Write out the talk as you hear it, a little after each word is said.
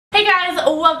guys,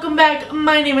 welcome back.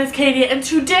 My name is Katie and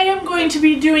today I'm going to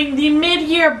be doing the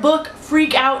mid-year book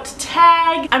Freakout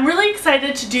tag. I'm really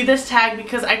excited to do this tag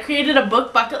because I created a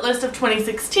book bucket list of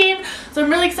 2016, so I'm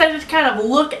really excited to kind of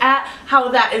look at how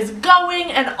that is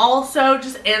going and also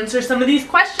just answer some of these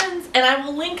questions, and I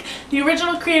will link the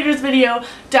original creators video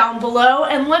down below,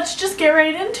 and let's just get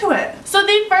right into it. So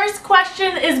the first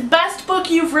question is best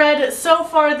book you've read so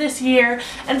far this year,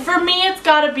 and for me it's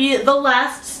gotta be The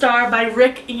Last Star by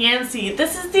Rick Yancey.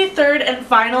 This is the third and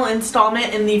final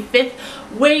installment in the 5th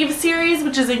Wave series,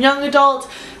 which is a young adult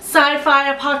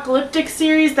sci-fi apocalyptic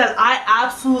series that I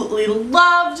absolutely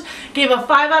loved. Gave a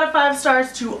 5 out of 5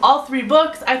 stars to all 3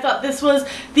 books. I thought this was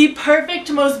the perfect,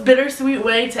 most bittersweet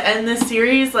way to end this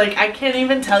series. Like, I can't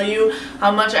even tell you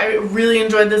how much I really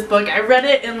enjoyed this book. I read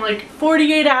it in like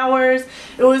 48 hours.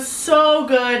 It was so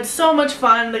good, so much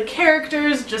fun. The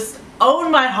characters just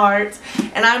own my heart,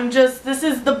 and this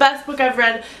is the best book I've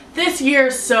read this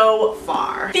year so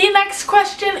far. The next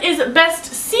question is best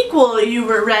sequel you've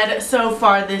read so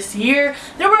far this year.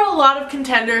 There were a lot of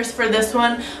contenders for this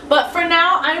one, but for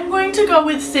now I'm going to go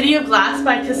with City of Glass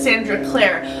by Cassandra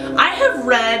Clare. I have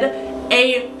read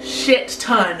a shit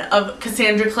ton of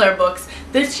Cassandra Clare books.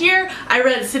 This year I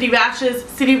read City of Ashes,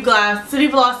 City of Glass, City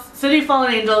of Lost, City of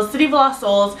Fallen Angels, City of Lost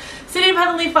Souls, City of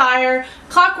Heavenly Fire,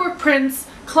 Clockwork Prince,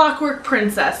 Clockwork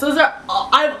Princess.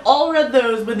 I've all read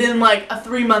those within like a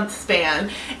 3-month span,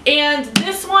 and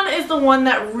this one is the one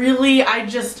that really I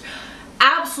just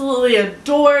absolutely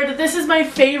adored. This is my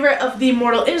favorite of the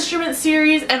Mortal Instruments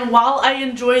series, and while I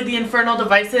enjoyed the Infernal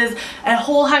Devices a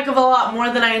whole heck of a lot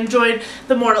more than I enjoyed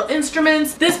the Mortal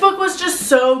Instruments, this book was just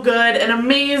so good and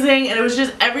amazing, and it was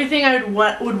just everything I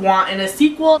would want in a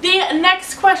sequel. The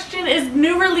next question is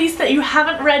new release that you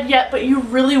haven't read yet but you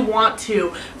really want to.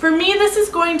 For me, this is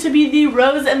going to be The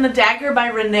Rose and the Dagger by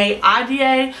Renee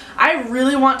Ahdieh. I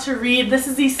really want to read. This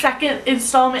is the second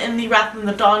installment in the Wrath and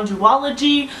the Dawn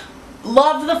duology.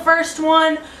 Loved the first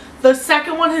one. The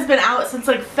second one has been out since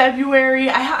like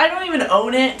February. I don't even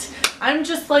own it. I'm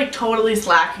just like totally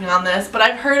slacking on this, but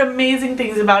I've heard amazing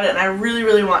things about it and I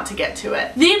really want to get to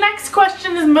it. The next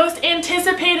question is most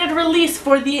anticipated release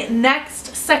for the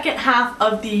next second half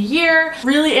of the year.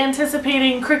 Really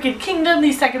anticipating Crooked Kingdom,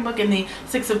 the second book in the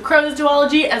Six of Crows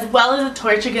duology, as well as A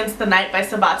Torch Against the Night by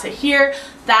Sabaa Tahir.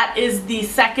 That is the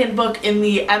second book in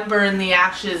the Ember and the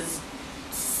Ashes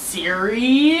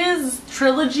series,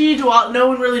 trilogy, no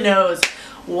one really knows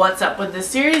what's up with this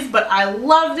series, but I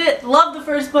loved it, loved the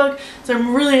first book, so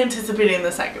I'm really anticipating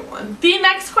the second one. The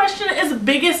next question is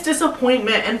biggest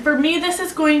disappointment, and for me this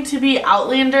is going to be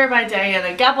Outlander by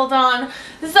Diana Gabaldon.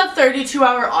 This is a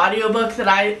 32-hour audiobook that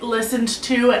I listened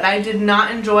to and I did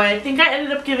not enjoy. I think I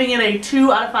ended up giving it a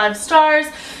 2 out of 5 stars.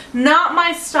 Not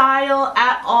my style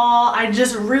at all. I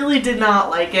just really did not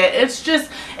like it.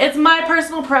 It's my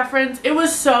personal preference. It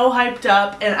was so hyped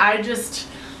up and I'm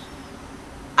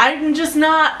just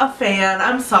not a fan.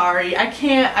 I'm sorry.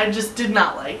 I just did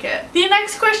not like it. The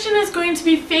next question is going to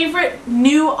be favorite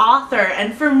new author,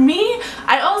 and for me,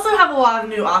 I also have a lot of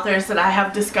new authors that I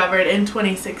have discovered in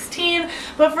 2016,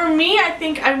 but for me, I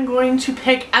think I'm going to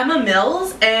pick Emma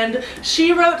Mills, and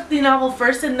she wrote the novel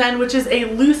First and Then, which is a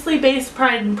loosely based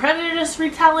Pride and Prejudice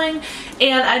retelling,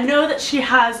 and I know that she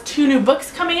has 2 new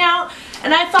books coming out,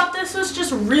 and I thought this was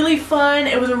just really fun.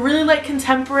 It was a really light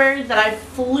contemporary that I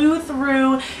flew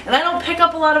through, and I don't pick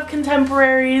up a lot of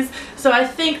contemporaries, so I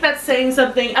think that's saying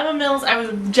something. Emma Mills, I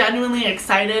was genuinely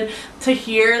excited to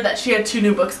hear that she had 2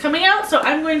 new books coming out, so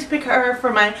I'm going to pick her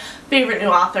for my favorite new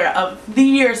author of the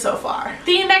year so far.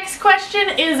 The next question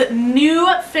is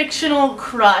new fictional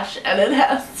crush, and it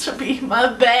has to be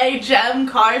my bae, Jem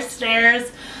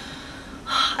Carstairs.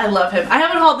 I love him. I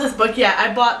haven't hauled this book yet.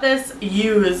 I bought this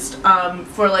used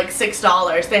for like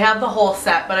 $6. They have the whole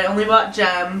set, but I only bought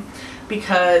Jem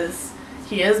because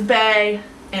he is bae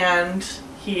and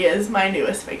he is my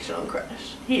newest fictional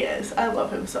crush. He is. I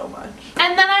love him so much.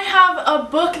 And then I have a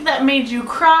book that made you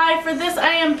cry. For this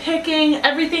I am picking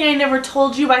Everything I Never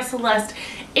Told You by Celeste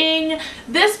Ng.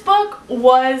 This book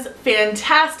was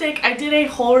fantastic. I did a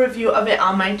whole review of it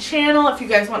on my channel if you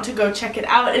guys want to go check it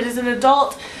out. It is an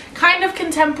adult kind of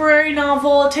contemporary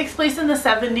novel. It takes place in the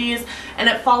 70s and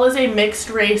it follows a mixed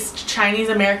race Chinese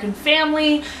American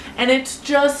family, and it's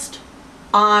just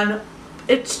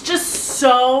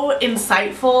so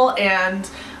insightful and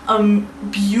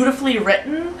beautifully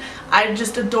written. I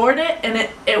just adored it, and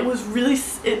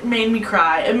it made me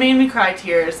cry. It made me cry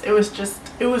tears. It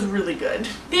was really good.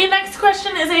 The next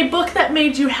question is a book that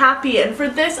made you happy, and for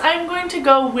this I'm going to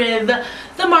go with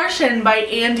The Martian by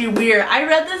Andy Weir. I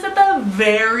read this at the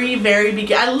very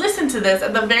beginning. I listened to this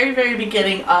at the very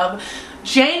beginning of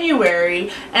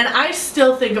January, and I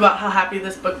still think about how happy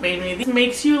this book made me. It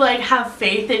makes you like have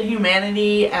faith in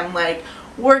humanity and like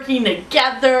working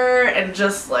together and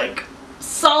just like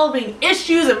solving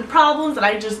issues and problems, and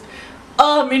I just,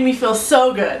 oh, it made me feel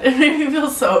so good. It made me feel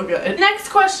so good. Next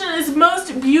question is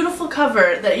most beautiful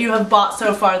cover that you have bought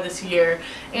so far this year.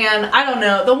 And I don't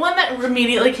know, the one that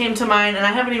immediately came to mind, and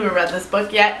I haven't even read this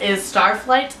book yet, is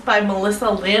Starflight by Melissa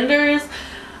Landers.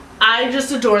 I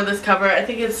just adore this cover. I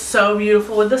think it's so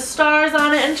beautiful with the stars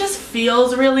on it and just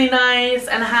feels really nice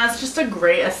and has just a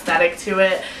great aesthetic to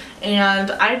it. And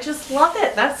I just love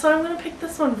it. That's why I'm going to pick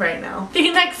this one right now.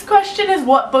 The next question is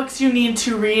what books you need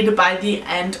to read by the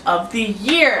end of the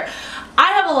year. I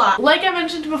have a lot. Like I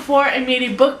mentioned before, I made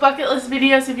a book bucket list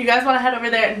video, so if you guys want to head over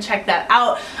there and check that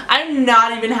out. I'm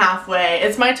not even halfway.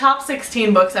 It's my top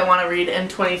 16 books I want to read in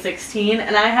 2016,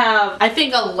 and I have, I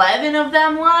think, 11 of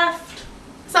them left.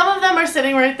 Some of them are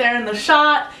sitting right there in the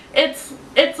shot. It's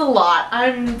a lot.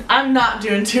 I'm not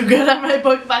doing too good on my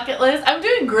book bucket list. I'm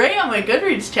doing great on my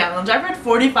Goodreads challenge. I've read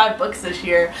 45 books this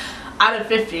year out of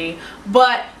 50,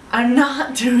 but I'm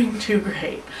not doing too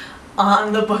great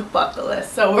on the book bucket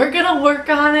list. So we're gonna work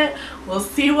on it. We'll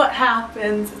see what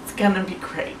happens. It's gonna be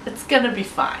great. It's gonna be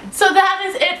fine. So that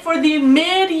is it for the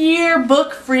mid-year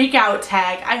book freakout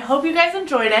tag. I hope you guys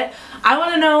enjoyed it. I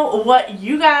want to know what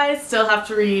you guys still have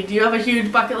to read. Do you have a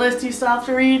huge bucket list you still have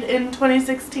to read in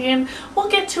 2016? We'll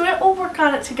get to it. We'll work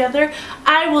on it together.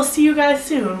 I will see you guys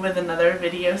soon with another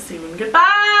video soon.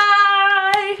 Goodbye!